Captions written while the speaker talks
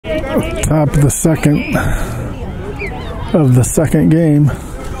Top of the second game.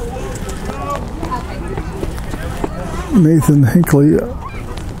 Nathan Hinckley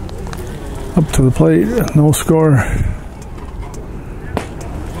up to the plate, no score.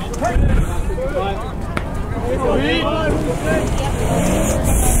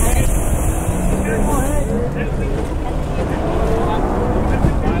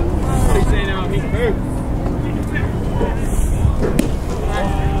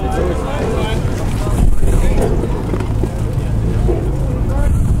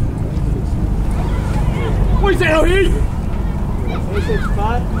 What do you say, Heat?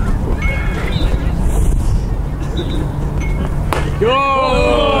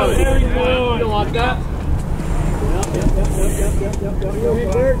 Good! Very good! You like that? Yep.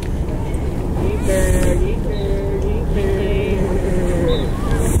 Eat there.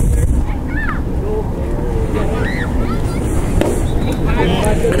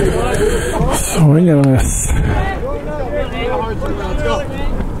 Swing and a miss. Let's go.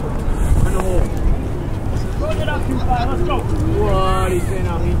 Let's go. What do you say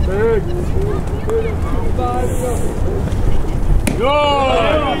now, Heat Bird?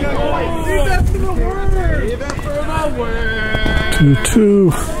 Good! Leave that for the word! Leave that for the word!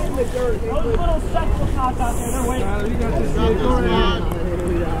 2-2. Those little sexual cops out there, they're waiting. You got this going on.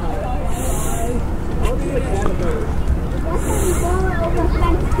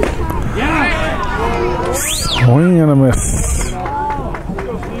 Yeah! Swing and a miss.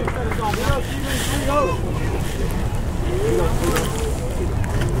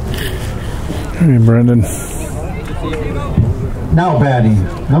 Hey, Brendan. Now batting,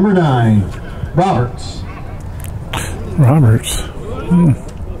 number 9, Roberts. Roberts. There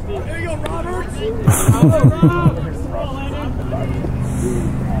you go, Roberts.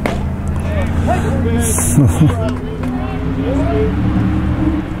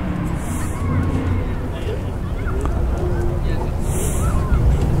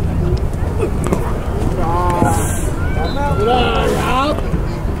 Rob.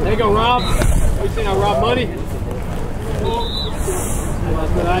 There you go, Rob. What do you think I rob money?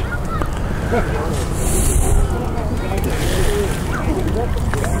 For that.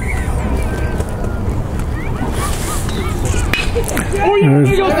 Oh,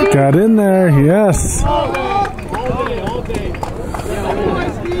 yeah, got in there, yes. All day.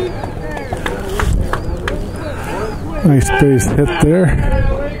 Nice base hit there.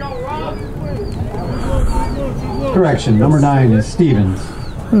 Correction, number 9 is Stevens.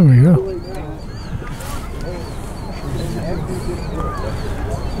 There we go.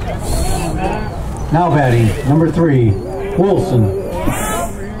 Now batting, number 3, Wilson.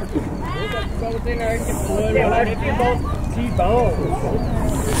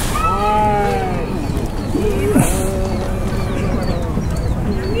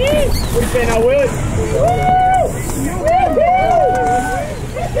 What do you say now, Willie?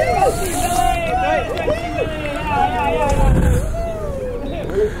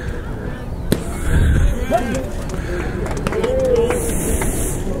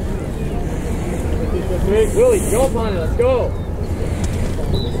 Willie, jump on it, let's go.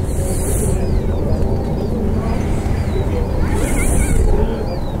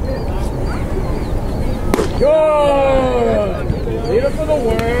 Good! Leave it for the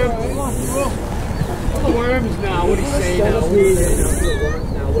worm. For the worms now, what do you say now?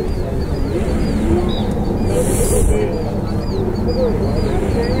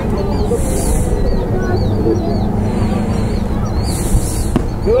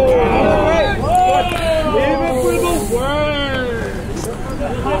 Good! Leave it for the worms!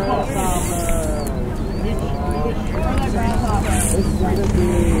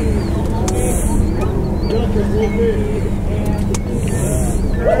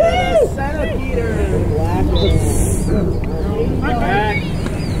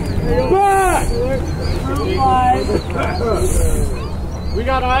 We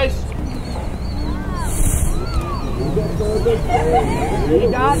got ice. We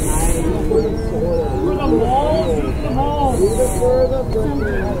got ice. For the balls, for the balls.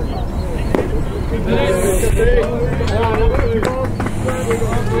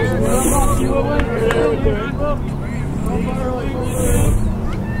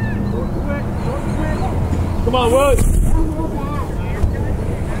 Come on, Wood.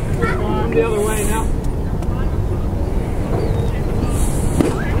 The other way now.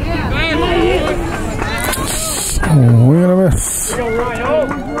 We're gonna miss. Go right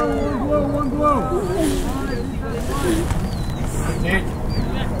over. One blow.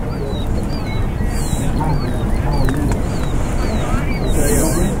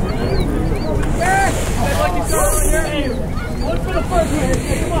 Look for the first one.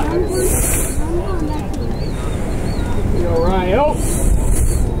 Come on. All right, oh.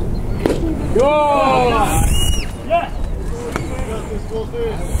 Go! Yes!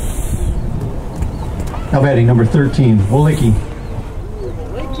 Now batting number 13, Wolicki.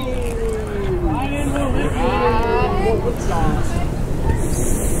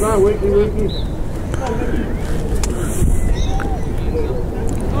 Come on, Wiki.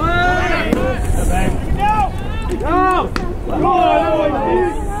 Go!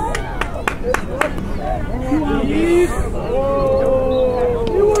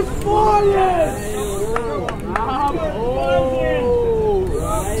 You were flying!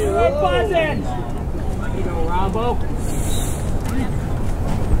 You're buzzing! You go, Robbo.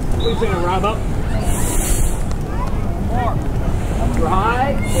 What are you saying, Robbo?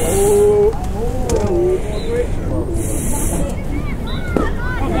 Right.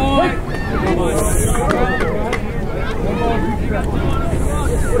 Come on.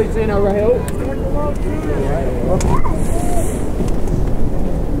 What are you saying, all right?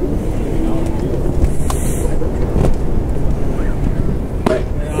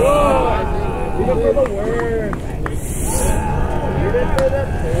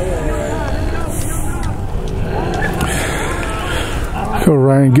 Go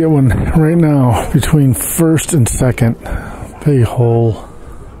Ryan, get one right now between first and second. Big hole.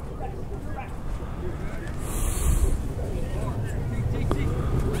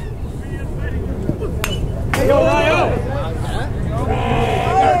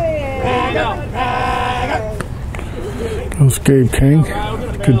 Goes Gabe King.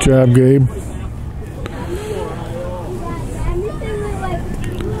 Good job, Gabe.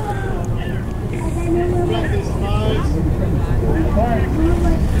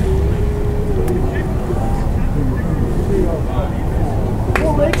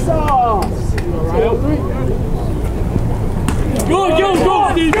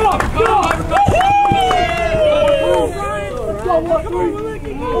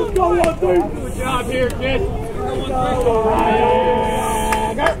 Good job here, kid.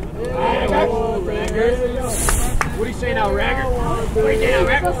 What do you say now, Ragger? What do you say now,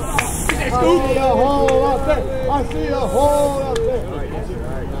 Ragger? I see a hole out there. I see a hole out there.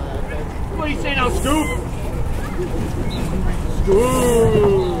 What do you say now, Scoop?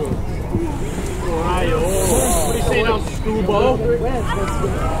 Scoop. What do you say now, Scoobo?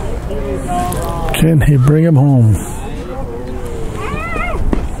 Can he bring him home?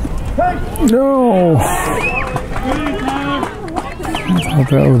 No! I thought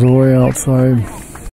that was way outside.